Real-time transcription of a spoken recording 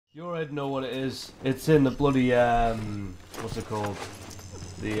You already know what it is. It's in the bloody what's it called?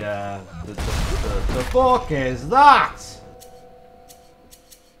 The fuck is that?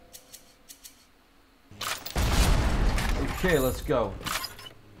 Okay, let's go.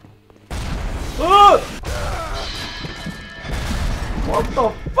 Oh! What the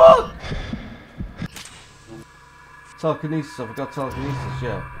fuck? Telekinesis, I forgot telekinesis,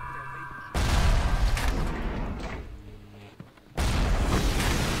 yeah.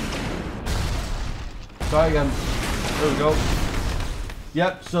 Try again. There we go.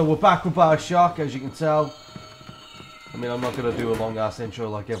 Yep, so we're back with Bioshock, as you can tell. I mean, I'm not going to do a long ass intro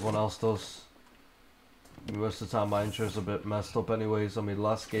like everyone else does. I mean, most of the time my intro's a bit messed up anyways. I mean, the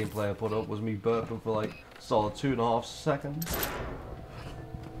last gameplay I put up was me burping for like solid 2.5 seconds.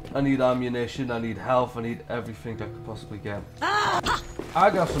 I need ammunition, I need health, I need everything I could possibly get. I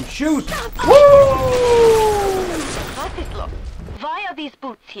got some shoes! Woo! What is look? Via these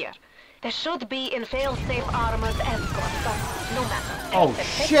boots here. There should be in fail-safe armor's escort, but no matter. Oh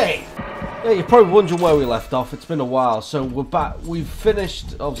shit! Yeah, you're probably wondering where we left off. It's been a while, so we're back. We've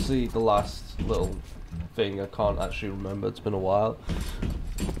finished, obviously, the last little thing. I can't actually remember. It's been a while.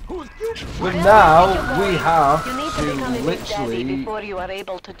 But now we have to literally. Before you are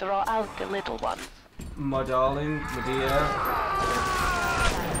able to draw out the little ones. My darling, my dear.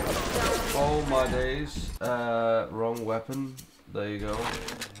 Oh my days. Wrong weapon. There you go.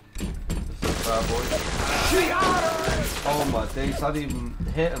 Bad boy. Oh my days, I didn't even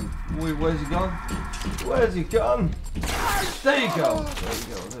hit him. Wait, where's he gone? Where's he gone? There you go. There we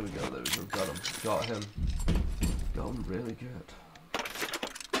go, there we go, there we go. Got him. Got him. Got him really good.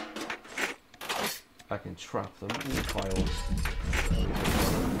 I can trap them. Ooh, files.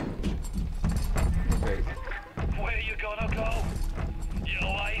 Okay. Where you gonna go? Your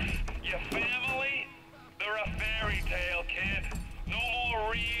life? Your family? They're a fairy tale, kid. No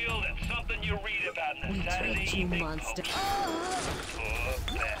more real than something you read about in the Saturday evening monster.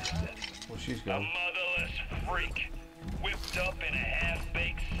 Poor bastard. Well, she's gone. A motherless freak, whipped up in a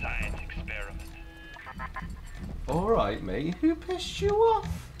half-baked science experiment. Alright, mate. Who pissed you off?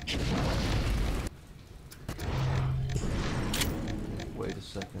 Wait a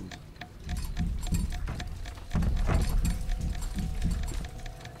second.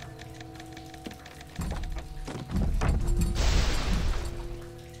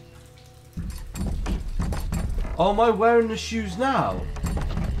 Oh, am I wearing the shoes now?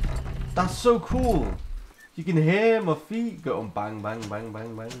 That's so cool. You can hear my feet going bang, bang, bang,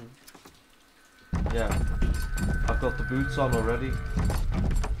 bang, bang. Yeah. I've got the boots on already.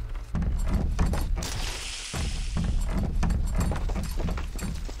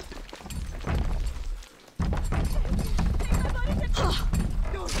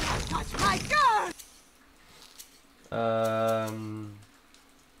 Don't touch my gun!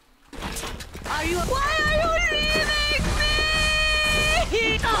 Why are you leaving me?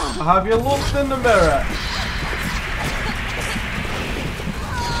 Have you looked in the mirror?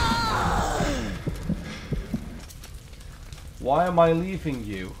 Why am I leaving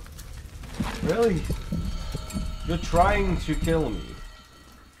you? Really? You're trying to kill me.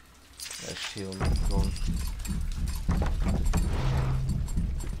 Let's heal me. Go on.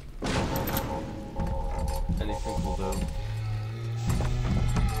 Anything will do.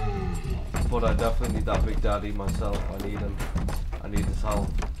 But I definitely need that big daddy myself. I need him. I need his help.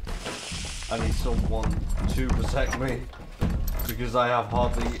 I need someone to protect me. Because I have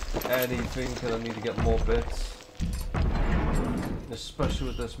hardly anything and I need to get more bits. Especially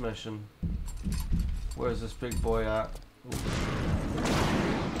with this mission. Where's this big boy at?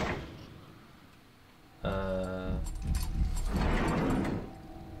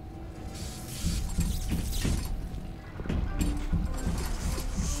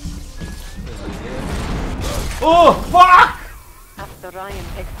 Oh, fuck! After Ryan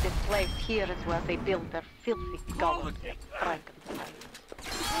takes this place, here is where they build their filthy golems of Frankenstein.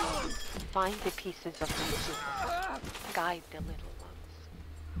 Find the pieces of the suit. Guide the little ones.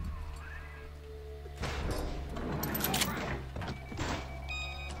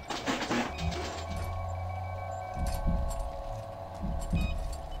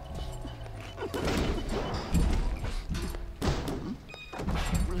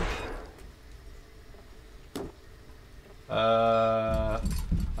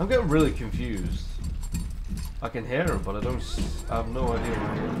 I'm getting really confused. I can hear him, but I have no idea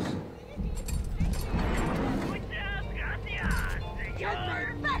where he is. Get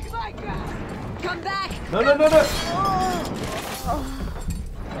me back my gun! Come back! No, no, no, no!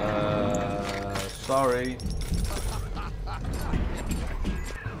 Sorry.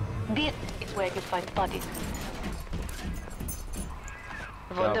 This is where you find bodies.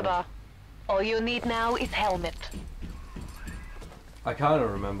 Wunderbar. All you need now is helmet. I kind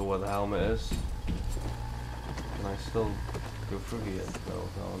of remember where the helmet is. Can I still go through here? No,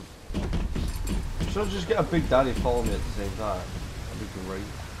 I can't. Should I just get a Big Daddy follow me at the same time? That'd be great.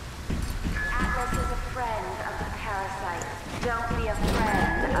 Atlas is a friend of the parasite. Don't be a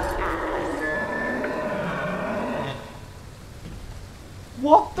friend of Atlas.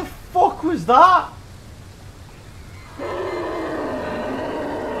 What the fuck was that?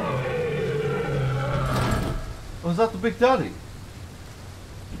 Was that the Big Daddy?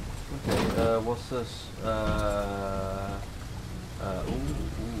 Okay, what's this? Ooh,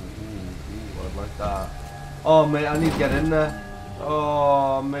 I'd like that. Oh, mate, I need to get in there.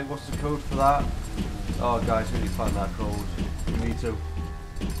 Oh, mate, what's the code for that? Oh, guys, we need to find that code. We need to.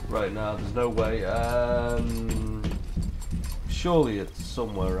 Right now, there's no way. Surely it's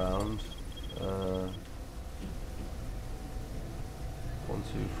somewhere around. 1, 2,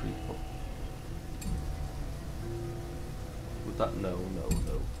 3, 4. Would that? No.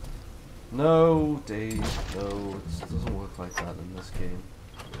 No, Dave, no. It doesn't work like that in this game.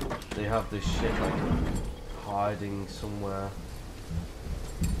 They have this shit like hiding somewhere.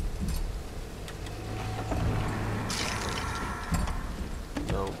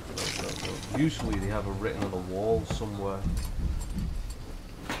 No. Usually they have it written on the wall somewhere.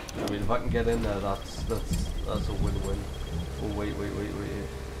 I mean, if I can get in there, that's a win-win. Oh wait.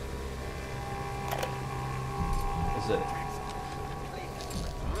 Is it?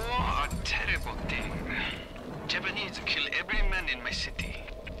 War a terrible thing. Japanese kill every man in my city,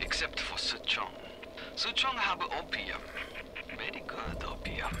 except for Suchong. Suchong have opium. Very good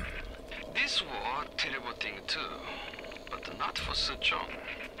opium. This war, terrible thing too, but not for Suchong.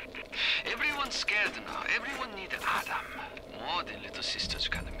 Everyone's scared now. Everyone needs Adam. More than little sisters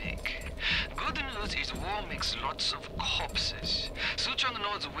can make. Good news is war makes lots of corpses. Suchong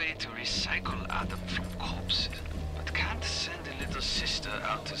knows a way to recycle Adam from corpses, but can't send a little sister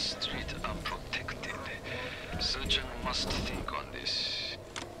out the street unprotected. Suchong must think on this.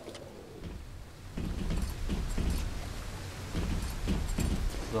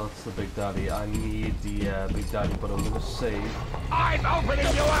 That's the Big Daddy. I need the Big Daddy, but I'm gonna save. I'm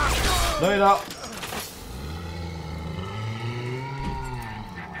opening you up! No, you're not.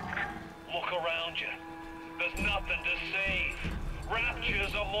 Look around you. There's nothing to save.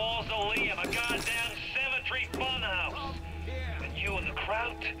 Rapture's a mausoleum, a goddamn cemetery funhouse. And you and the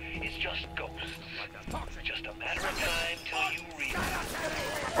crowd is just ghosts. Just a matter of time till you realize.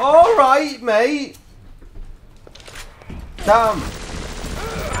 Alright, mate. Damn.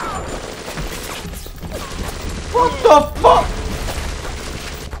 What the fuck?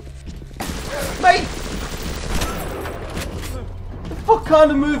 Mate! The fuck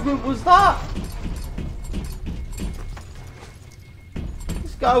kind of movement was that?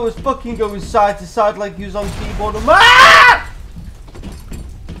 This guy was fucking going side to side like he was on keyboard and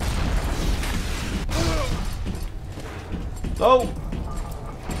No!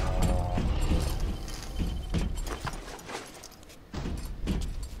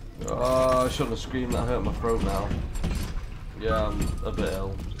 Oh, I shouldn't have screamed, that hurt my throat now. Yeah, I'm a bit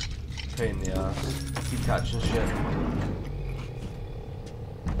ill. Pain in the ass. Keep catching shit.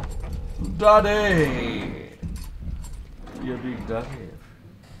 Daddy! You big daddy.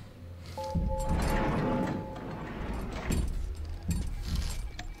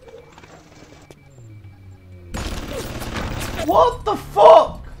 What the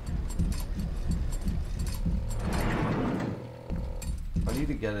fuck? I need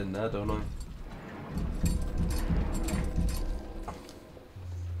to get in there, don't I?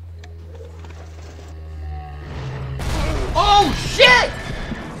 Oh shit!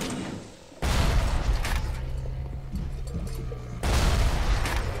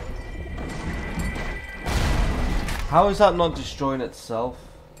 How is that not destroying itself?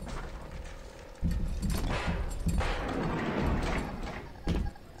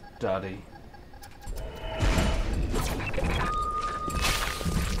 Daddy.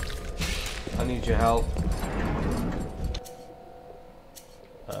 I need your help.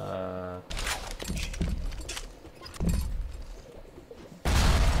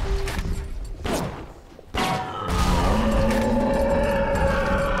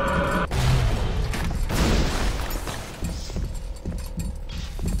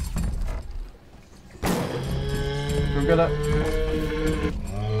 Go get it.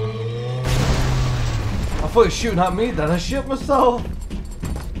 I thought he was shooting at me, then I shit myself.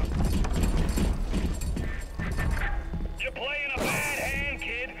 You're playing a bad hand,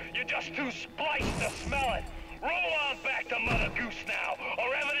 kid. You're just too spliced to smell it. Roll on back to Mother Goose now,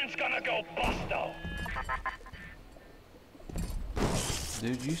 or everything's gonna go busto.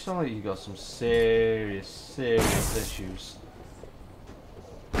 Dude, you sound like you got some serious issues.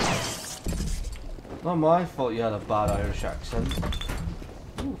 Not my fault you had a bad Irish accent.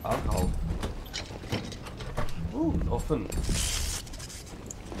 Ooh, alcohol. Ooh, nothing.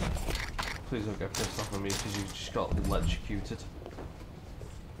 Please don't get pissed off at me because you just got electrocuted.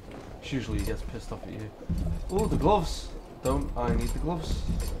 Usually he gets pissed off at you. Ooh, the gloves. Don't I need the gloves?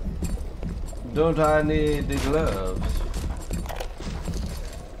 Don't I need the gloves?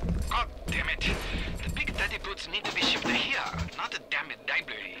 God damn it. The big daddy boots need to be shipped here, not the damn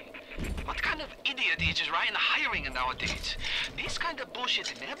library. What kind of idiot is just Ryan hiring nowadays? This kind of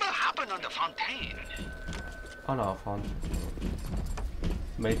bullshit never happened on the Fontaine. Oh no, fun.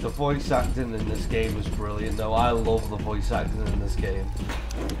 Mate, the voice acting in this game was brilliant though. I love the voice acting in this game.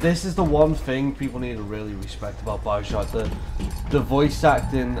 This is the one thing people need to really respect about Bioshock. The voice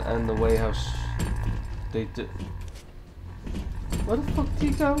acting and the way how they do. Where the fuck did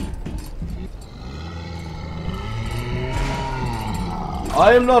he go?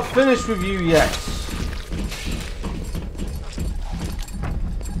 I am not finished with you yet.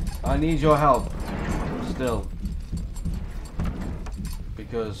 I need your help. Still.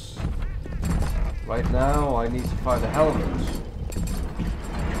 Because right now I need to find a helmet.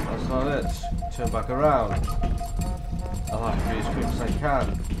 That's not it. Turn back around. I'll have to be as quick as I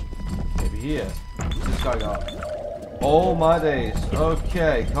can. Maybe here. What's this guy got? Oh my days.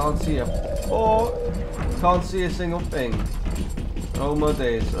 Okay, can't see can't see a single thing. Oh my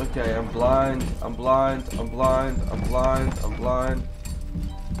days. Okay, I'm blind. I'm blind. I'm blind. I'm blind. I'm blind.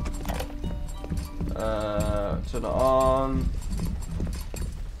 Turn it on.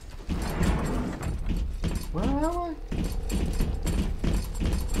 Where am I?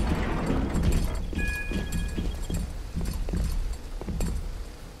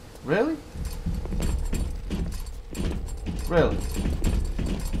 Really? Really?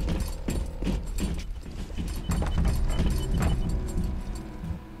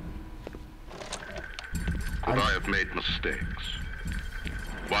 Could I have made mistakes?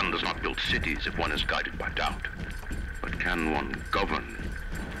 One does not build cities if one is guided by doubt. But can one govern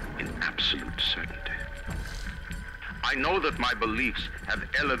in absolute certainty? I know that my beliefs have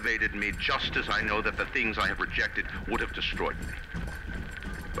elevated me just as I know that the things I have rejected would have destroyed me.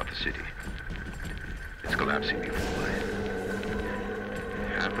 But the city, it's collapsing before my eyes.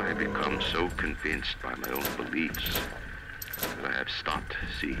 Have I become so convinced by my own beliefs that I have stopped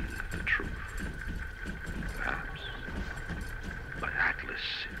seeing the truth? Perhaps. But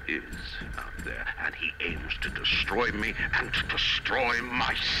Atlas is out there, and he aims to destroy me and to destroy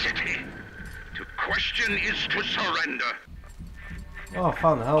my city. To question is to surrender. Oh, I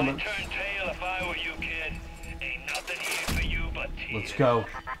found the helmet. I'd turn tail if I were you, kid. Ain't nothing here for you but tears. Let's go.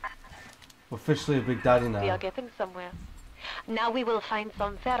 We're officially a big daddy now. We are getting somewhere. Now we will find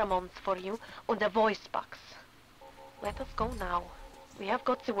some pheromones for you and a voice box. Let us go now. We have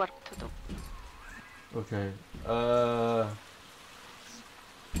got the work to do. Okay. I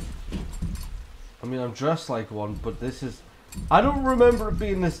mean, I'm dressed like one, but this is... I don't remember it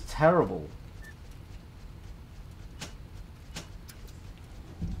being this terrible.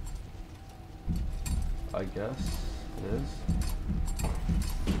 I guess it is.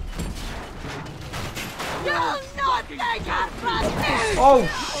 You'll not take her from me! Oh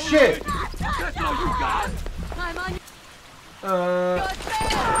shit! That's all you got! I'm on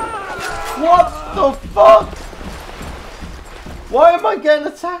What the fuck? Why am I getting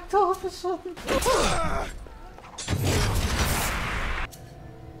attacked all of a sudden?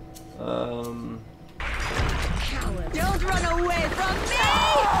 Don't run away from me!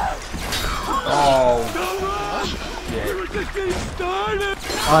 Oh shit.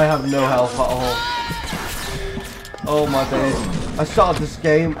 I have no health at all. Oh my days. I started this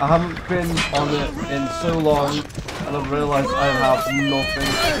game, I haven't been on it in so long, and I've realised I have nothing.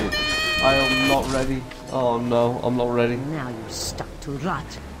 I am not ready. Oh no, I'm not ready. Now you're stuck to rot.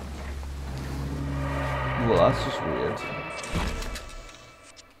 Well, that's just weird.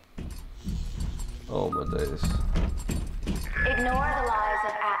 Oh my days. Ignore the lies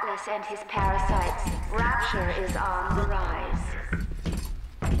of Atlas and his parasites. Rapture is on the rise.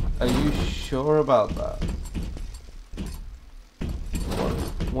 Are you sure about that?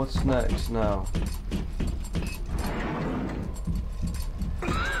 What's next now?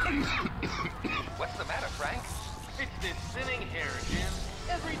 What's the matter, Frank? It's this thinning hair again.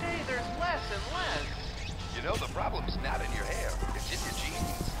 Every day there's less and less. You know, the problem's not in your hair. It's in your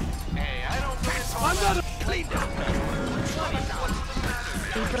jeans. Hey, I don't think it's all that clean down.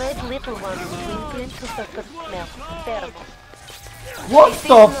 The red little ones twinkle into the smell. Pheromones. What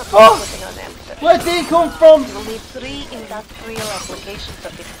the fuck? Putting on them, sir. Where did he come from? You'll need 3 industrial applications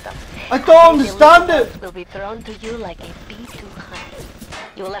of this stuff. I don't understand it. Will be thrown to you like a bee to honey.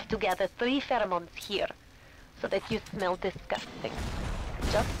 You will have to gather 3 pheromones here, so that you smell disgusting,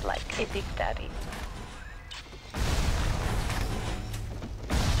 just like a big daddy.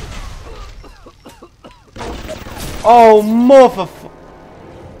 Oh, motherfucker.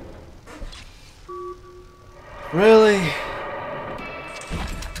 Really?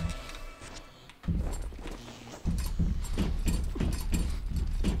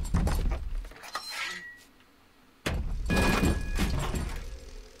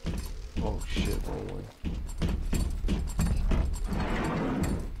 Oh shit, wrong way.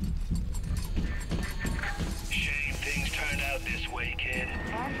 Shame things turned out this way, kid.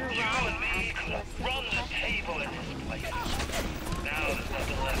 You and me could have run the table in this place. Now there's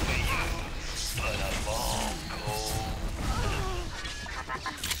nothing left for you but a long cold.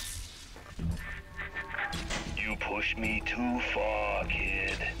 You pushed me too far,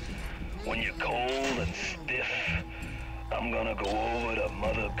 kid. When you're cold and stiff, I'm gonna go over to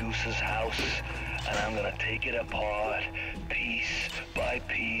Mother Goose's house and I'm gonna take it apart, piece by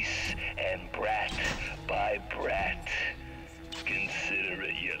piece and brat by brat. Consider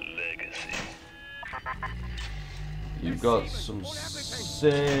it your legacy. You've got some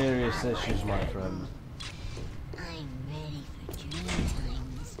serious issues, my friend. I'm ready for dream time,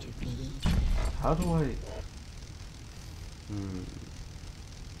 Mr. B. How do I...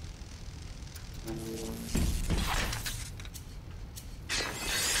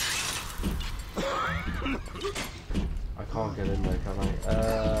 I can't get in there, can I?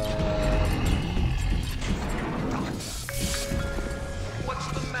 What's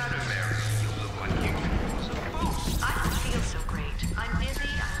the matter, Mary? You look like you could use a boost. I don't feel so great. I'm busy,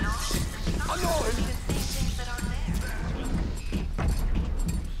 I'm nauseous. There's something you can see things that aren't there.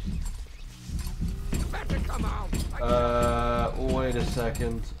 Wait a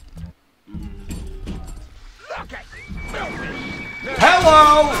second.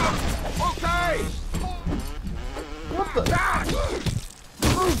 Hello! Okay! What the?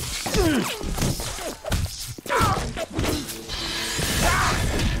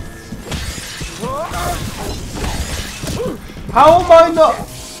 How am I not?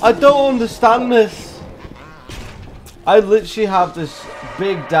 I don't understand this. I literally have this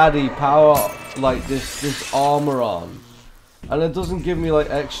big daddy power, like this armor on, and it doesn't give me like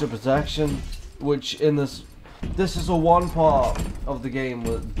extra protection, which in this is a one part of the game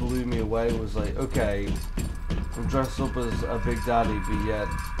that blew me away. Was like, okay, I'm dressed up as a big daddy, but yet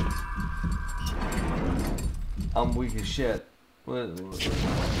I'm weak as shit.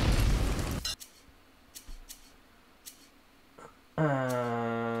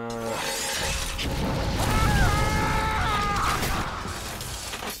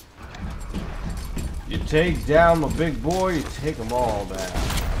 You take down the big boy, you take them all down.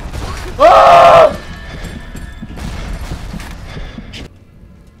 Ah!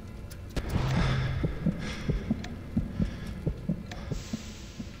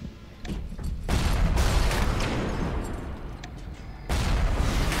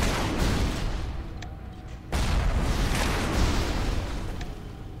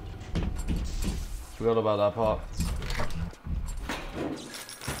 Forgot about that part.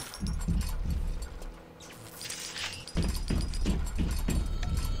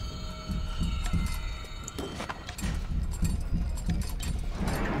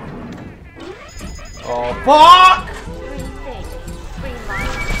 Oh fuck!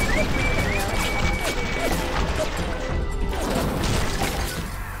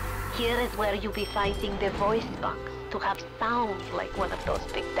 Here is where you be fighting the voice box to have sound like one of those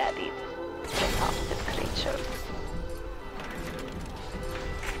big daddies. Adopted creatures.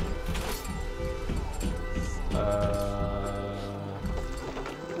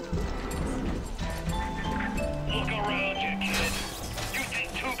 Look around you, kid. You think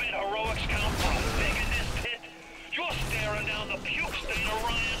 2-bit heroics count for a thing in this pit? You're staring down the puke stain of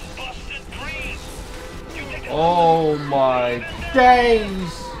Ryan's busted dreams. You think Oh my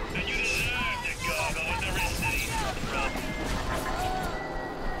days! then you deserve to gargle with the rest of these scrubs.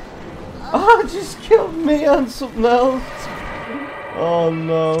 Oh, it just killed me on something else. Oh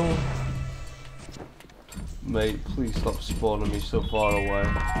no. Mate, please stop spawning me so far away.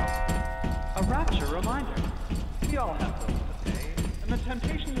 A rapture reminder. We all have bills to pay, and the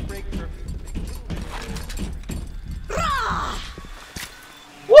temptation to break curfew to make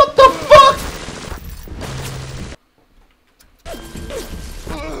What the fuck?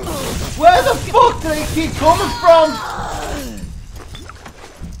 Where the fuck do they keep coming from?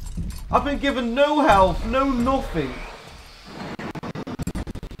 I've been given no health, no nothing.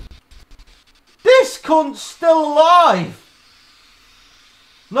 cunt's still alive!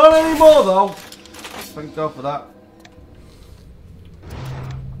 Not anymore though. Thank God for that.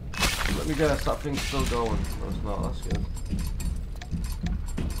 Let me guess, that thing's still going. No, it's not, that's good.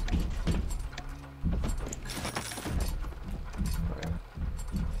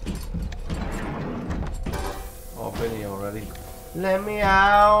 Oh, I've been here already. Let me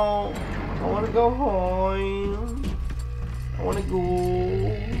out! I wanna go home. I wanna go.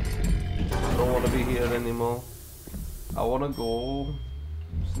 I don't wanna be here anymore. I wanna go.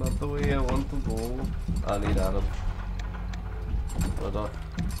 It's not the way I want to go. I need Adam. Hold on.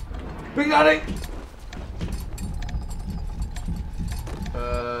 Big Daddy!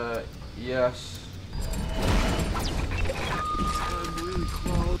 Yes. I'm really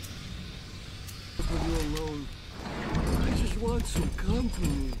close. Leave you alone. I just want some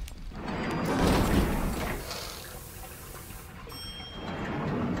company.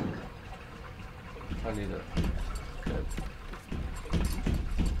 I need it. Okay.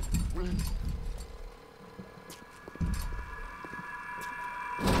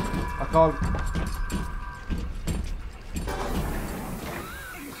 I can't.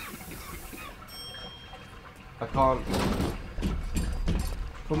 I can't.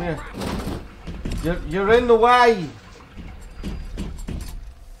 Come here. You're in the way.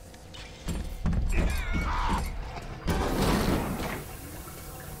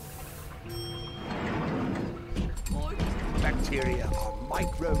 Bacteria are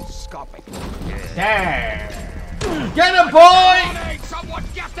microscopic. Damn. Get him, boy! Someone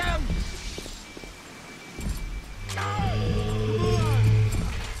get them!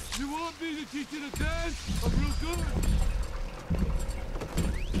 You want me to teach you to dance? I'm real good.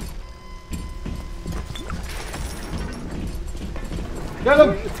 Get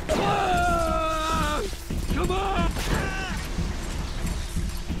him! Come on!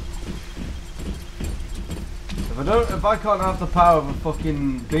 If I can't have the power of a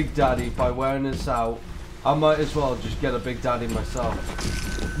fucking Big Daddy by wearing this out, I might as well just get a Big Daddy myself.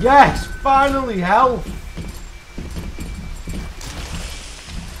 Yes! Finally health!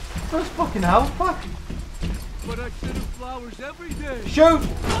 First fucking health pack! But I send him flowers every day. Shoot!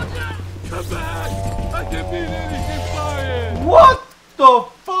 Come back! I didn't mean anything by it! What the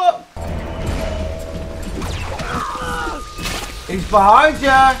fuck? He's behind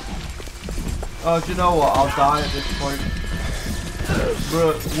ya! Oh, do you know what? I'll die at this point.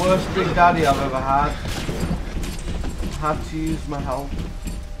 Worst Big Daddy I've ever had. Had to use my health.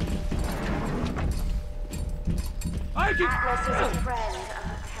 I can...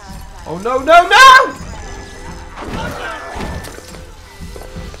 Oh no, no, no!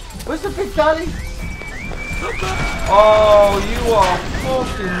 Where's the Big Daddy? Oh, you are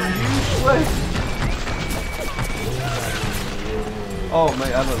fucking useless. Oh,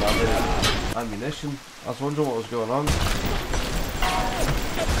 mate, I don't have any ammunition. I was wondering what was going on.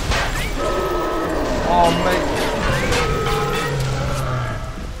 Oh, mate.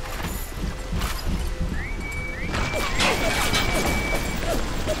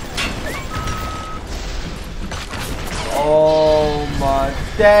 Oh my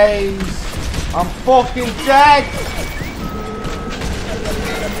days! I'm fucking dead!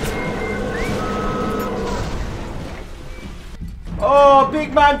 Oh,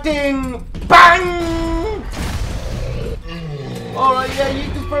 big man ding! Bang! Alright, yeah, you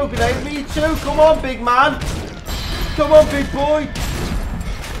can throw grenade. Me too. Come on, big man. Come on, big boy.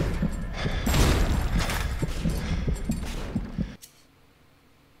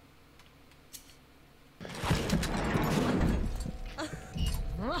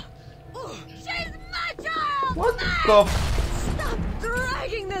 She's my child! What the Stop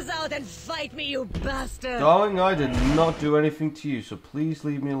dragging this out and fight me, you bastard! Darling, I did not do anything to you, so please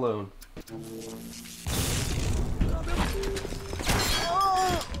leave me alone.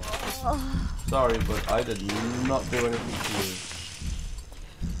 Sorry, but I did not do anything to you.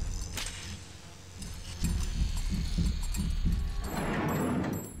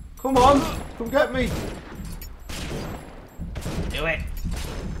 Come on, come get me. Do it.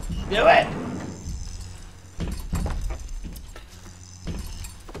 Do it.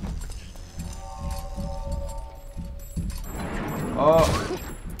 Oh,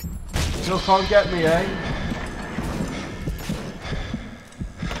 still can't get me, eh?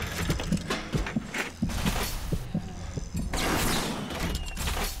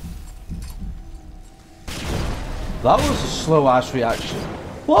 That was a slow ass reaction.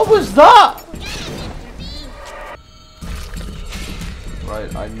 What was that?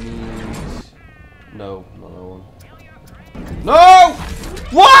 Right, I need... No, not that one. No!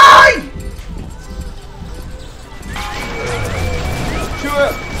 Why? Shoot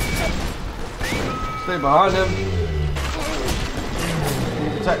it! Stay behind him.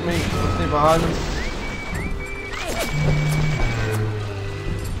 Protect me. I'll stay behind him.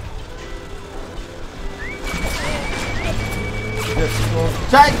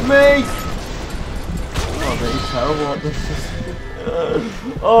 Protect me! Oh, he's terrible at this.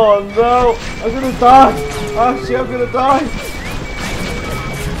 Oh no! I'm gonna die! Actually, I'm gonna die!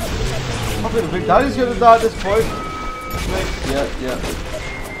 I think the Big Daddy's gonna die at this point. Yeah.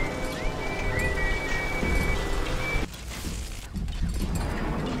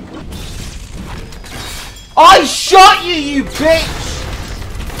 I shot you, you bitch!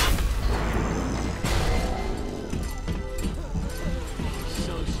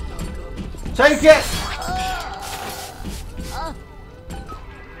 Take it!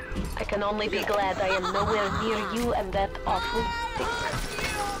 I can only be glad I am nowhere near you and that awful stick.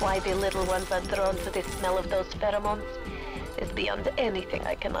 Why the little ones are drawn to the smell of those pheromones is beyond anything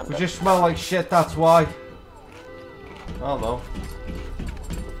I can We understand. just smell like shit, that's why. I don't know.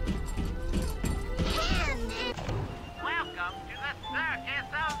 Welcome to the circus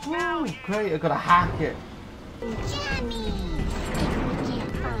of Ooh, value. great, I gotta hack it.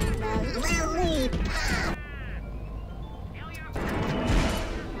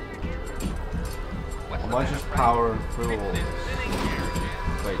 Am I just powering through all this?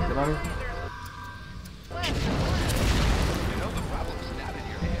 Wait, can I? You know the problem's not in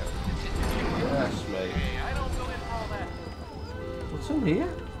your hair. It's in your jeans. Yes, mate. Hey, I don't go in for all that. What's in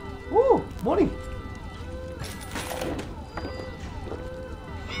here? Ooh, money.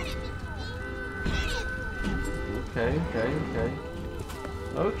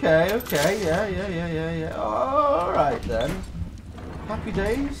 Okay, yeah. Alright then. Happy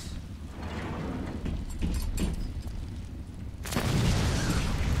days.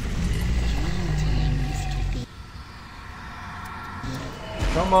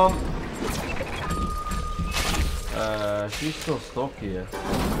 Come on. She's still stuck here.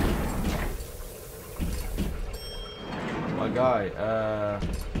 My guy,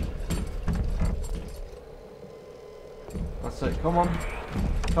 that's it, come on.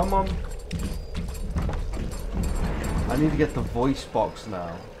 Come on. I need to get the voice box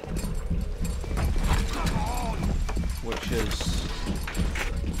now. Which is...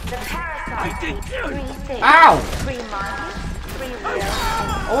 The parasite needs 3 things. Ow! 3 minds, 3 wills,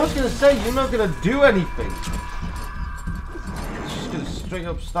 I was gonna say, you're not gonna do anything. It's just gonna straight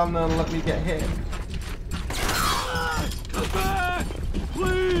up stand there and let me get hit. Come back!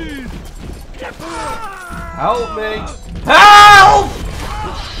 Please! Help me! Help!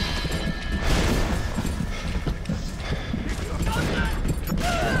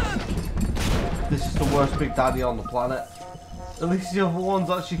 This is the worst Big Daddy on the planet. At least the other ones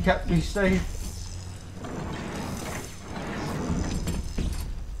actually kept me safe.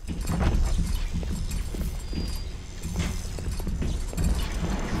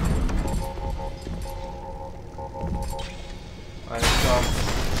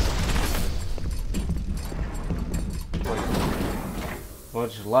 Wait, I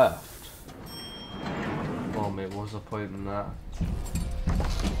just left. Oh mate, what's the point in that?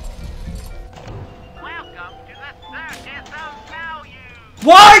 Welcome to the circus of value.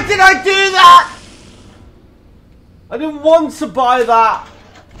 Why did I do that? I didn't want to buy that.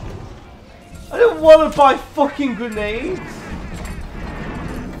 I didn't want to buy fucking grenades.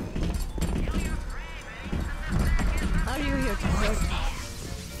 Are you here to hurt me?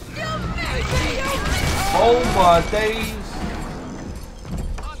 Oh my days.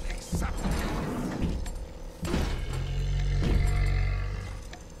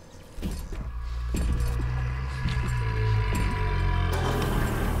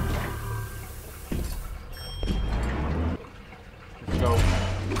 Let's go.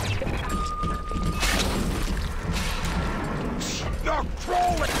 You're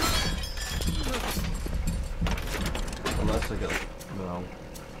crawling! Unless I get... no.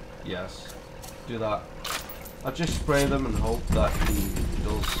 Yes. Do that. I just spray them and hope that he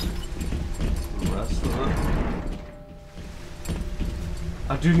does the rest of it.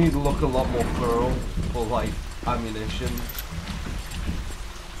 I do need to look a lot more thorough for like ammunition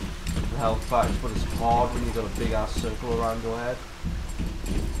and health packs, but it's hard when you've got a big ass circle around your head.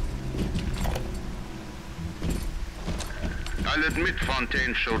 I'll admit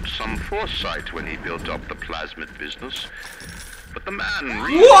Fontaine showed some foresight when he built up the plasmid business. But the man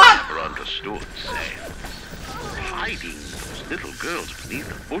really never understood science. Hiding those little girls beneath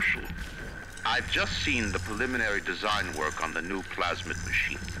a bushel. I've just seen the preliminary design work on the new plasmid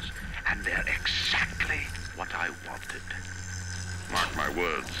machines, and they're exactly what I wanted. Mark my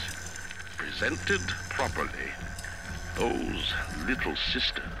words. Presented properly, those little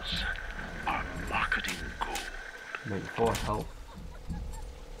sisters are marketing gold. Make 4 health.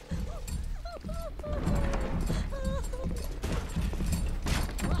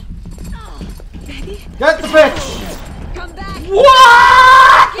 Daddy? Get the bitch! Come back!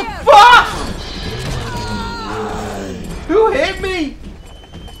 What the fuck? Who hit me?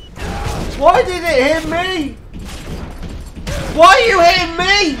 Why did it hit me? Why are you hitting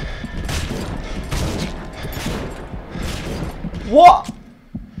me? What?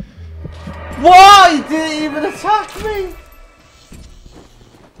 Why did it even attack me?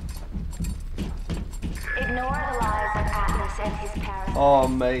 Ignore the lies of Atlas and his parasites. Oh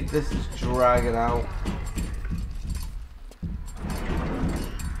mate, this is dragging out.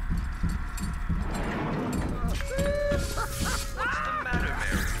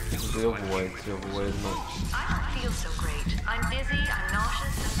 It's the other way, isn't it? I don't feel so great. I'm dizzy, I'm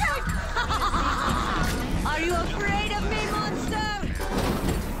nauseous, and Are you afraid of me, monster?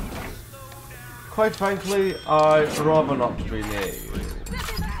 Quite frankly, I'd rather not be near you.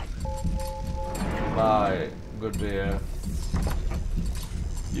 My good dear.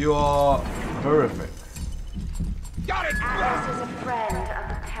 You are horrific. Got it! Atlas is a friend of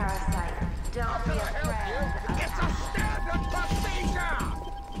the parasite. Don't be a friend of It's a standard procedure!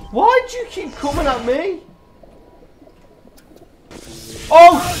 Why do you keep coming at me?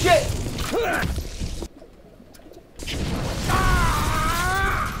 Oh shit!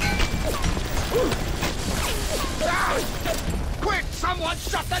 Quick, someone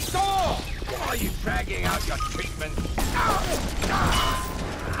shut the door! Why are you dragging out your treatment?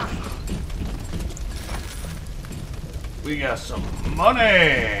 We got some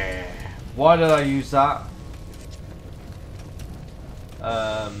money! Why did I use that?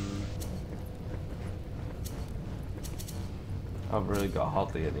 I've really got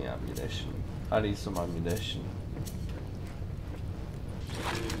hardly any ammunition. I need some ammunition.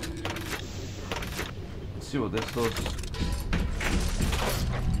 Let's see what this does.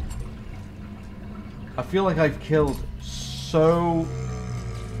 I feel like I've killed so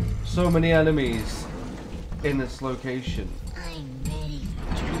many enemies in this location.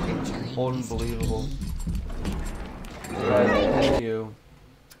 Unbelievable. Right, you.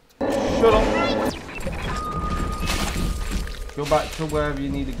 Shut up! Go back to wherever you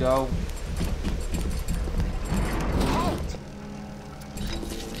need to go.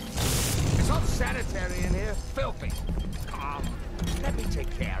 It's unsanitary in here. Filthy. Come, let me take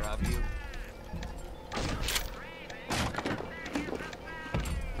care of you.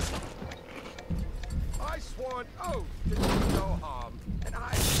 I swore an oath to do no harm, and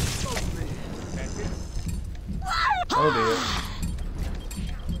I totally repented. Oh dear.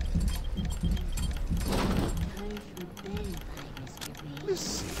 This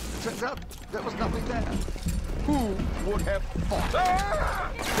turns out there was nothing there. Who would have thought?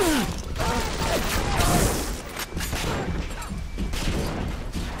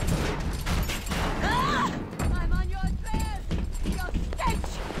 I'm on your trail! Your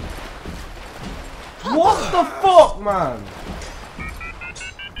stench! What the fuck, man?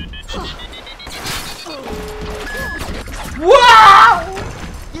 Wow!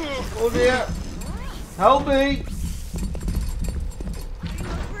 Oh dear. Help me!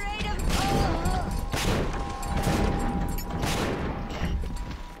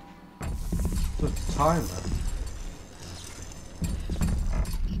 The timer.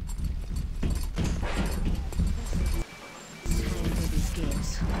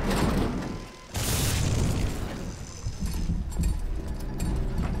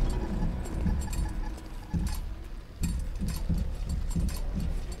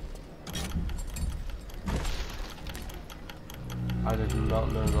 I did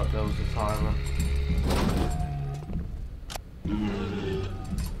not know that there was a timer.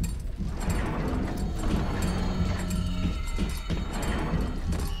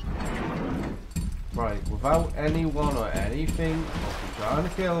 Right, without anyone or anything trying to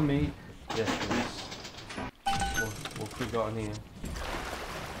kill me, yes please. What have we got in here?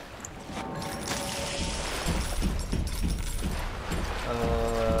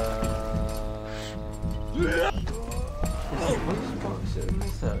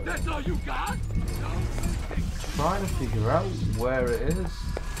 That's all you got? Trying to figure out where it is.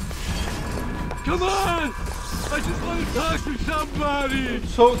 Come on! I just want to talk to somebody!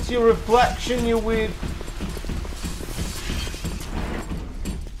 Talk to your reflection, you weird.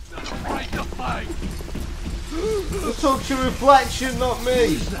 Right to fight! Talk to your reflection, not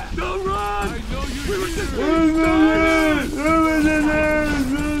me. Don't run! I know you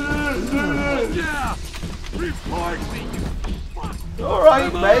Yeah! Report me, you fuck!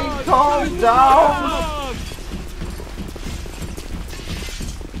 Alright, mate, calm down.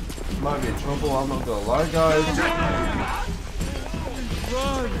 might be in trouble, I'm not gonna lie, guys.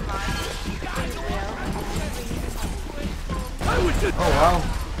 Run! Oh wow.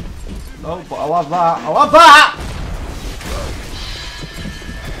 No, but I'll have that. I'll have that!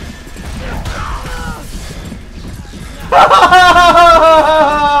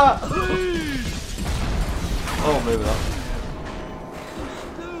 Oh, maybe not.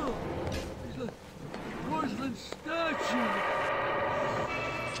 Still, he's a porcelain statue.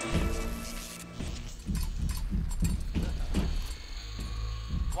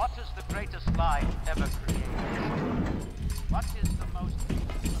 What is the greatest lie ever created? What is the most...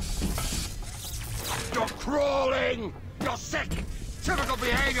 You're crawling! You're sick! Typical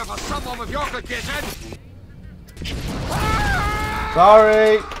behavior for someone with your condition!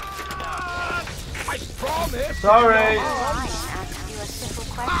 Sorry! I promise! Sorry! Ask you a simple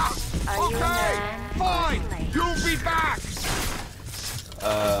question. Are you a man or a Fine! slave? You'll be back!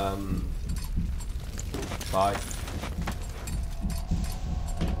 Bye.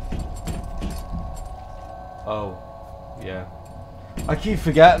 Oh, yeah. I keep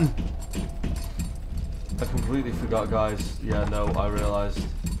forgetting. I completely forgot, guys. Yeah, no, I realized.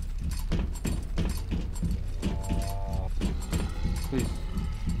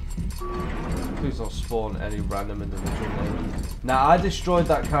 Please don't spawn any random individual name. Now, I destroyed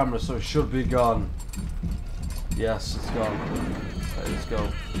that camera, so it should be gone. Yes, it's gone. Okay, let's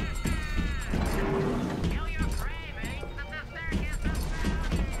go.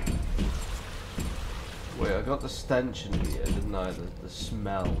 Wait, I got the stench in here, didn't I? The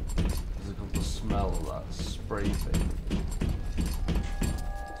smell. Because I got the smell of that spray thing.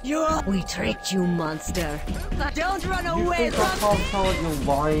 We tricked you, monster. Don't run You away think I from can't tell that you're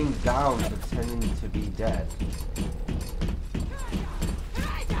lying down pretending to be dead?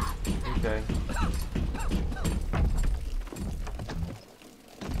 Okay.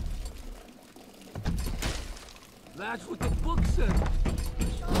 That's what the book said.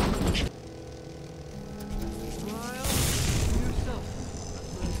 Smile. Be yourself.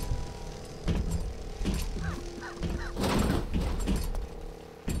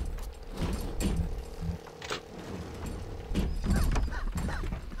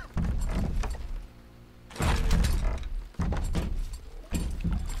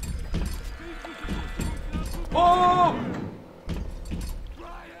 Oh!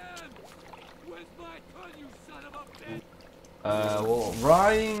 Well,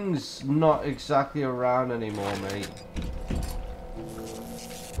 Ryan's not exactly around anymore, mate.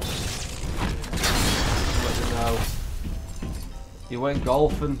 Let me know. He went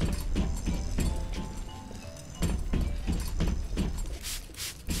golfing.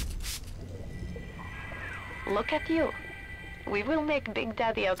 Look at you. We will make Big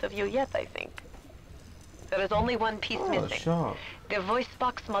Daddy out of you yet, I think. There is only one piece missing. Sure. The voice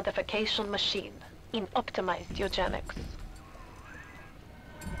box modification machine in optimized eugenics.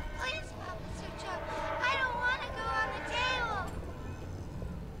 Please, Papa Sucho. I don't want to go on the table.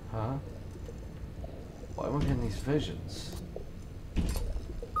 Huh? Why am I getting these visions?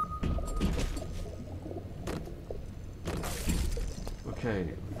 Okay,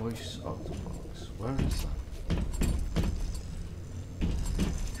 voice octobox. Where is that?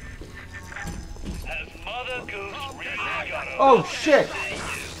 Has Mother Goose really got a... Oh shit!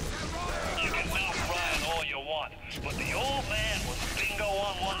 You can knock Ryan all you want, but the old man was bingo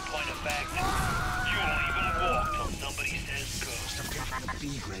on one point of fact. You don't even walk till somebody says go.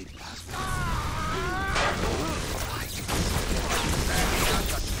 Be great,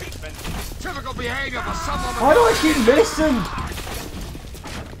 Typical behavior for someone with... Why do I keep missing?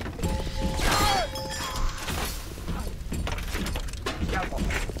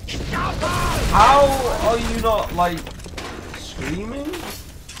 How are you not, like, screaming?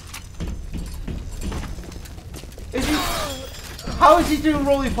 Is he... How is he doing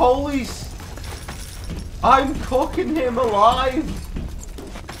roly-polies? I'm cooking him alive!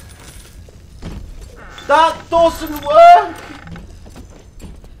 That doesn't work!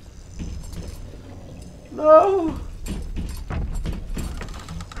 No!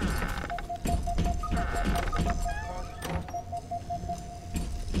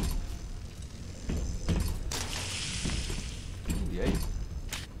 Yay.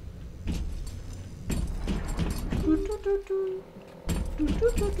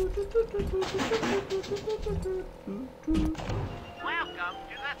 Welcome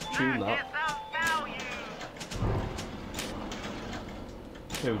to the Tune that. circus of value.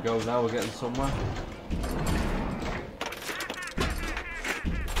 Here we go, now we're getting somewhere.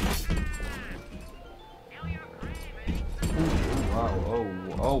 Ooh, wow,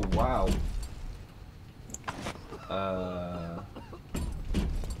 oh wow.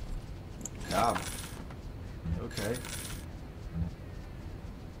 Damn. Okay.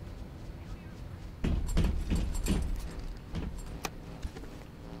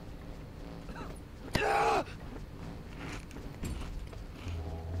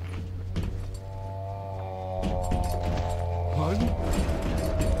 Pardon?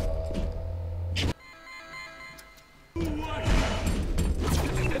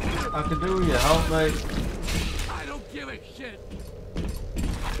 I can do your help, mate. I don't give a shit.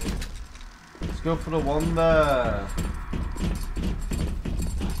 Let's go for the one there.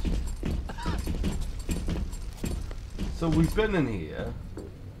 So we've been in here.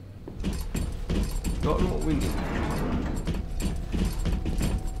 Gotten what we need.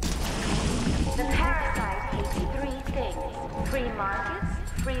 The parasite hates 3 things. Free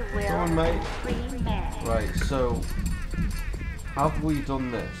markets, free will, Go on, mate. and free men. Right, so have we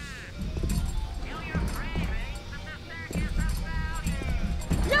done this?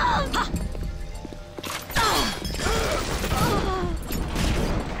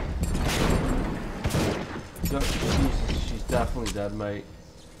 She's definitely dead, mate.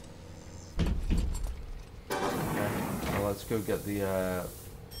 Okay, well, let's go get the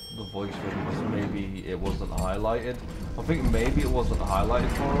voice ring, because maybe it wasn't highlighted. I think maybe it wasn't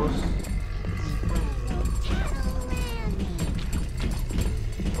highlighted for us.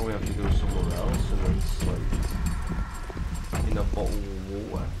 Or we have to go somewhere else, and it's like in a bottle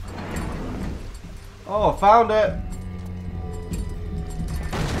of water. Oh, I found it!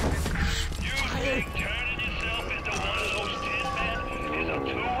 You think turning yourself into one of those tin men is a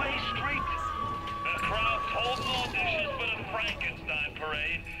two-way street? The crowd's holding auditions for the Frankenstein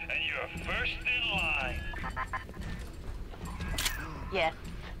parade, and you're first in line. Yes.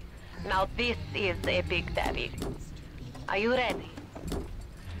 Now this is a Big Daddy. Are you ready?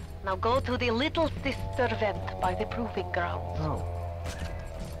 Now go to the Little Sister vent by the proving grounds. Oh.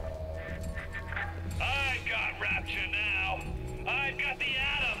 I've got Rapture now. I've got the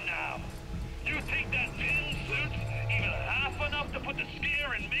Atom now. You think that tin suit's even half enough to put the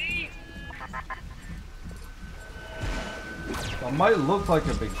scare in me? I might look like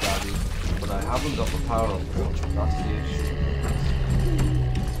a Big Daddy, but I haven't got the power of it. That's the issue.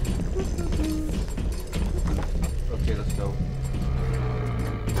 Okay, let's go.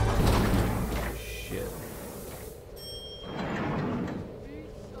 Shit.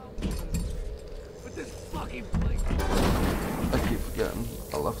 But this fucking place. I keep forgetting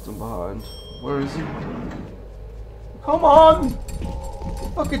I left him behind. Where is he? Come on! What you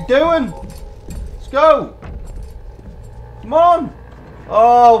fucking doing? Let's go! Come on!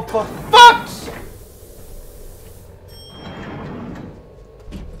 Oh, for fuck's sake!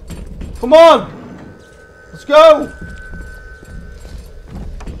 Come on! Let's go!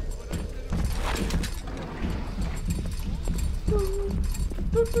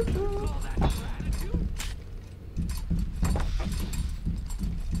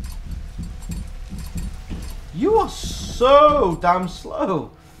 You are so damn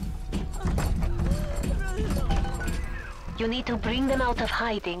slow. You need to bring them out of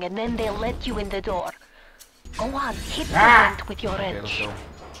hiding, and then they'll let you in the door. Go on, hit the vent with your Okay, let's wrench. go.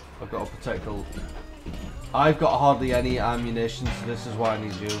 I've got to protect the... I've got hardly any ammunition, so this is why I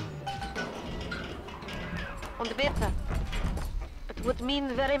need you. Und bitte. It would mean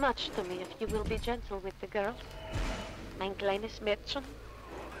very much to me if you will be gentle with the girl. Mein kleines Mädchen.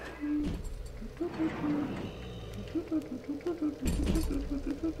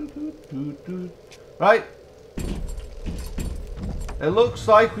 Right. It looks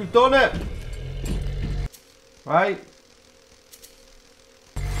like we've done it. Right.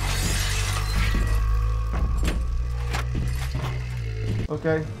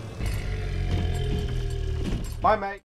 Okay. Bye, mate.